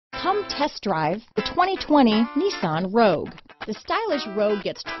Come test drive the 2020 Nissan Rogue. The stylish Rogue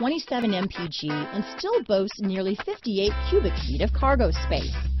gets 27 mpg and still boasts nearly 58 cubic feet of cargo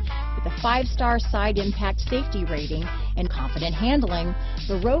space. With a 5-star side impact safety rating and confident handling,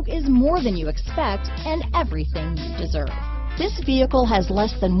 the Rogue is more than you expect and everything you deserve. This vehicle has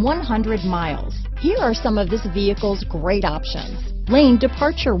less than 100 miles. Here are some of this vehicle's great options: lane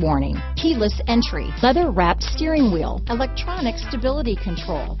departure warning, keyless entry, leather-wrapped steering wheel, electronic stability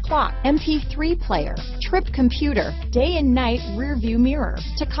control, clock, MP3 player, trip computer, day and night rear view mirror,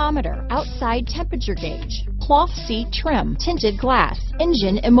 tachometer, outside temperature gauge, cloth seat trim, tinted glass,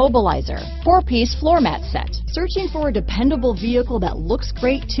 engine immobilizer, 4-piece floor mat set. Searching for a dependable vehicle that looks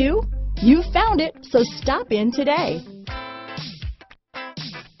great too? You found it, so stop in today.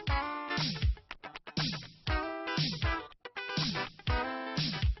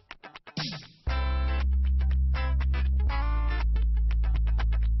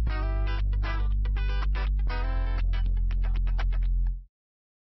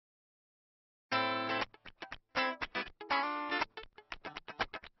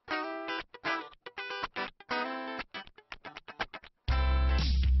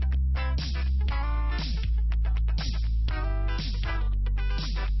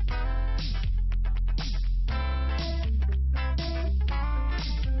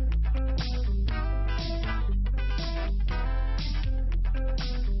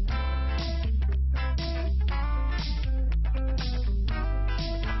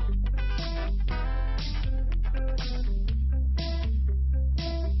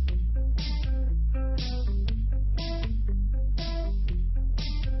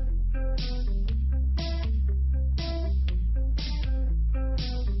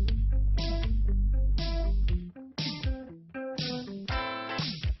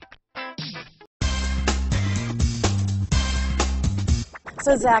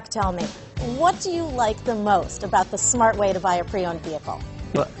 So Zach, tell me, what do you like the most about the smart way to buy a pre-owned vehicle?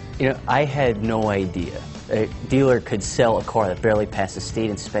 Well, I had no idea a dealer could sell a car that barely passed the state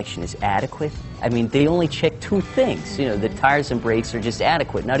inspection as adequate. I mean, they only check 2 things. The tires and brakes are just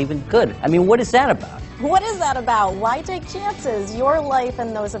adequate, not even good. I mean, what is that about? What is that about? Why take chances? Your life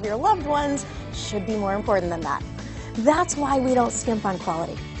and those of your loved ones should be more important than that. That's why we don't skimp on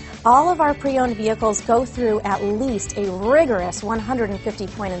quality. All of our pre-owned vehicles go through at least a rigorous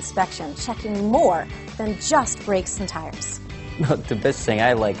 150-point inspection, checking more than just brakes and tires. The best thing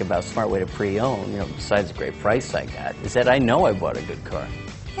I like about Smart Way to Pre-Own, besides the great price I got, is that I know I bought a good car.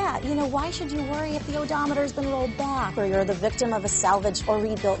 Yeah, why should you worry if the odometer's been rolled back, or you're the victim of a salvaged or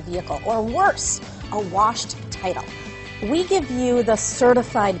rebuilt vehicle, or worse, a washed title? We give you the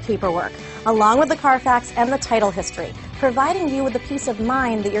certified paperwork, along with the Carfax and the title history, providing you with the peace of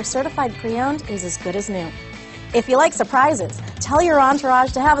mind that your certified pre-owned is as good as new. If you like surprises, tell your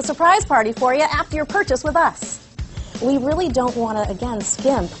entourage to have a surprise party for you after your purchase with us. We really don't want to, again,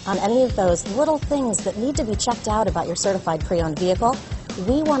 skimp on any of those little things that need to be checked out about your certified pre-owned vehicle.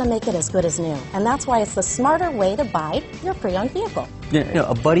 We want to make it as good as new, and that's why it's the smarter way to buy your pre-owned vehicle.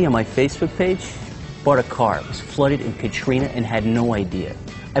 A buddy on my Facebook page bought a car. It was flooded in Katrina and had no idea.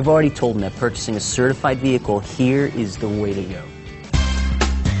 I've already told him that purchasing a certified vehicle here is the way to go.